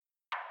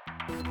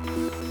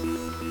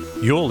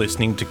You're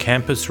listening to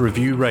Campus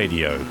Review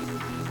Radio.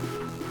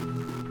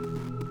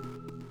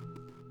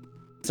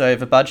 So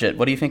the budget,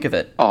 what do you think of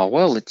it? Oh,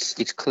 well, it's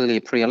clearly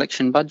a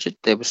pre-election budget.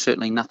 There was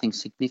certainly nothing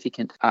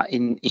significant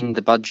in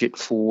the budget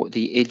for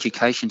the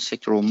education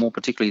sector, or more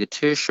particularly the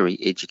tertiary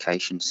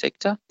education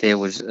sector. There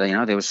was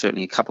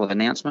certainly a couple of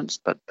announcements,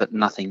 but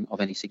nothing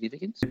of any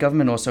significance. The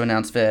government also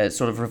announced their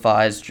sort of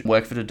revised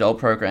Work for the Adult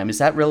program. Is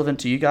that relevant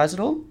to you guys at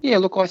all? Yeah,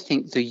 look, I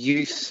think the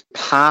Youth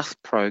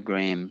Path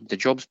program, the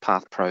Jobs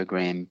Path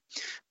program,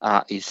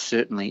 is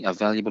certainly a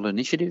valuable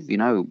initiative. You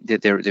know,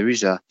 there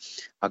is a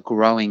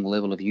growing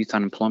level of youth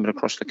unemployment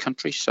across the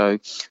country, so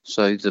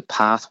the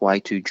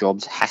pathway to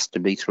jobs has to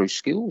be through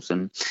skills,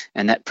 and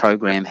that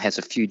program has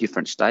a few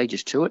different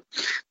stages to it.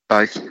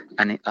 Both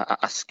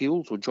a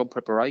skills or job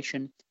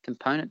preparation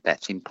component,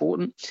 that's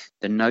important.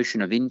 The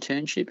notion of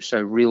internship,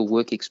 so real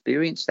work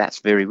experience, that's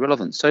very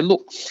relevant. So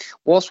look,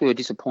 whilst we were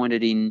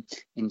disappointed in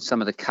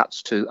some of the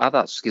cuts to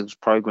other skills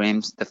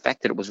programs, the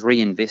fact that it was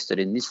reinvested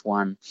in this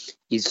one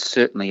is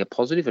certainly a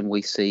positive, and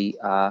we see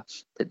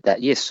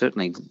that yes,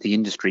 certainly the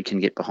industry can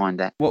get behind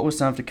that. What were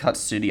some of the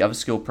cuts to the other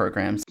skill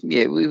programs?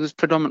 Yeah, it was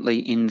predominantly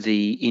in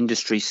the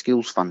industry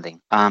skills funding.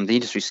 The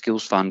industry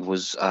skills fund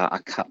was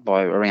cut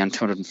by around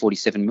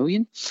 247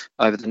 million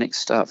over the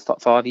next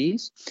 5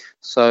 years.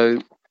 So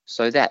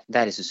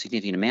that is a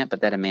significant amount,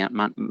 but that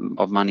amount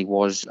of money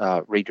was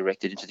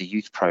redirected into the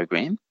youth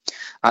program.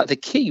 The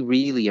key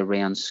really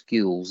around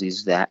skills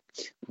is that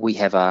we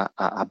have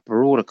a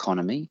broad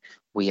economy.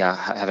 We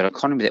have an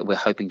economy that we're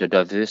hoping to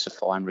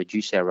diversify and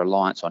reduce our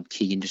reliance on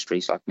key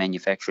industries like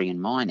manufacturing and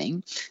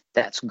mining.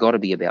 That's got to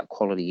be about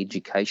quality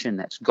education.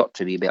 That's got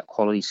to be about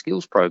quality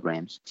skills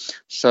programs.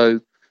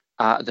 So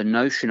the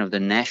notion of the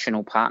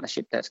national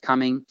partnership that's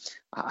coming,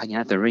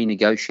 the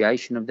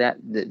renegotiation of that,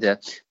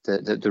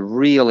 the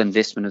real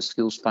investment of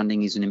skills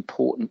funding is an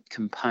important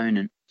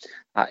component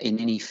in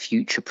any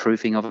future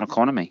proofing of an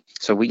economy.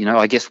 So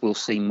I guess we'll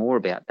see more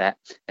about that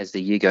as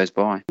the year goes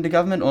by. The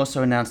government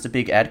also announced a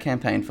big ad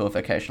campaign for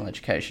vocational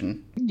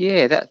education.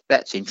 Yeah,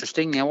 that's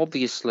interesting. Now,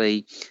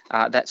 obviously,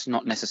 that's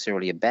not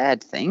necessarily a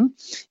bad thing,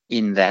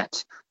 in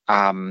that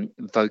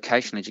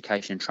vocational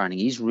education and training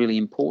is really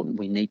important.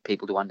 We need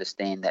people to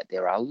understand that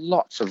there are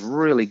lots of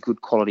really good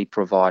quality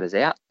providers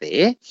out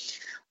there,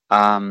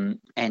 and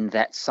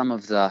that some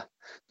of the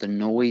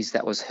noise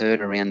that was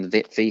heard around the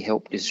vet fee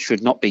help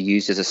should not be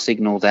used as a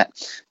signal that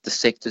the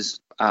sectors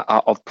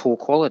are of poor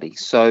quality.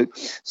 So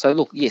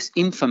look, yes,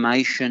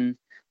 information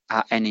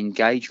and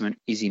engagement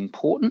is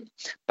important,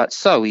 but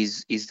so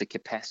is the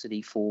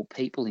capacity for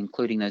people,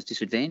 including those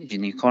disadvantaged in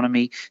the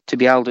economy, to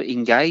be able to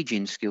engage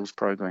in skills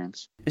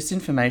programs. This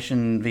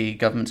information the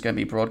government's going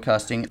to be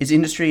broadcasting, is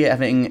industry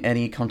having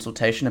any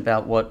consultation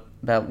about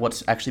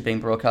what's actually being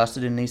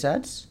broadcasted in these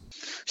ads?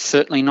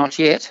 Certainly not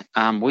yet.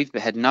 We've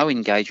had no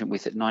engagement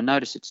with it, and I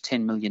notice it's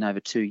 10 million over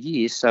 2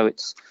 years, so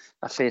it's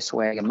a fair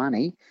swag of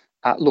money.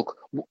 What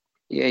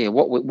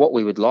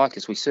we would like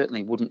is, we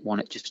certainly wouldn't want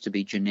it just to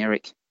be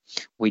generic.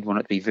 We'd want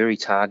it to be very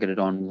targeted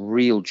on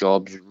real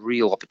jobs,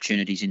 real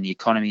opportunities in the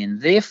economy, and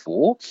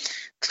therefore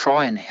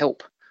try and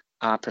help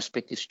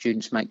prospective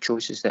students make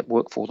choices that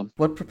work for them.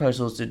 What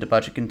proposals did the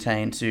budget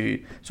contain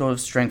to sort of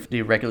strengthen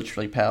the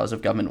regulatory powers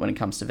of government when it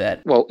comes to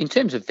VET? Well, in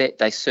terms of VET,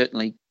 they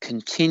certainly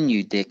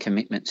continued their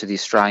commitment to the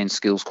Australian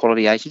Skills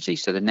Quality Agency,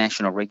 so the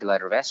national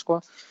regulator of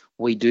ASQA.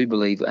 We do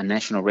believe a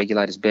national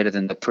regulator is better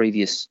than the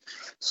previous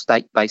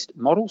state-based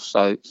model.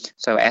 So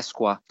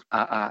ASQA,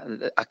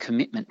 a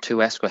commitment to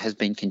ASQA has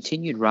been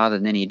continued rather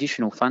than any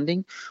additional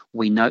funding.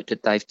 We note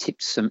that they've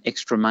tipped some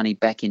extra money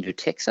back into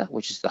TEXA,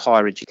 which is the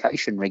higher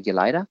education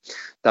regulator,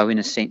 though in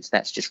a sense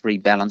that's just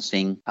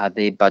rebalancing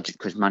their budget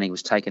because money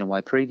was taken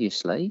away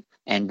previously.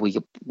 And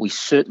we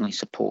certainly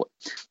support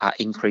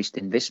increased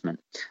investment.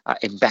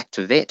 And back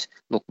to VET,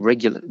 look,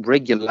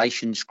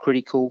 regulation's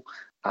critical.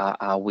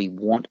 We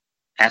want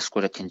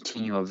ASQA to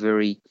continue a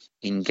very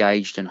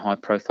engaged and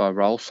high-profile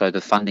role, so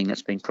the funding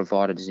that's been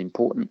provided is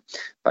important.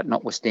 But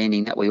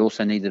notwithstanding that, we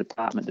also need the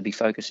department to be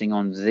focusing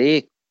on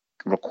their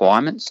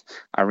requirements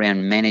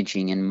around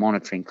managing and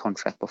monitoring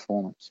contract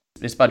performance.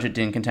 This budget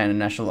didn't contain a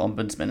national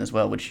ombudsman as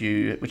well, which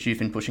you've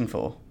been pushing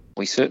for.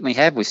 We certainly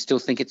have. We still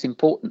think it's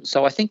important.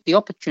 So I think the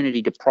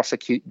opportunity to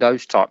prosecute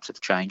those types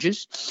of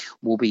changes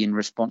will be in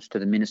response to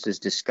the Minister's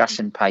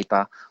discussion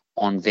paper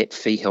on vet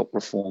fee help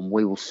reform.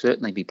 We will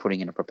certainly be putting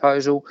in a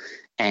proposal,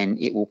 and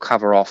it will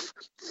cover off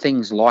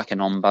things like an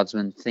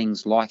ombudsman,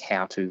 things like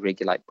how to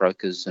regulate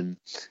brokers and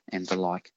the like.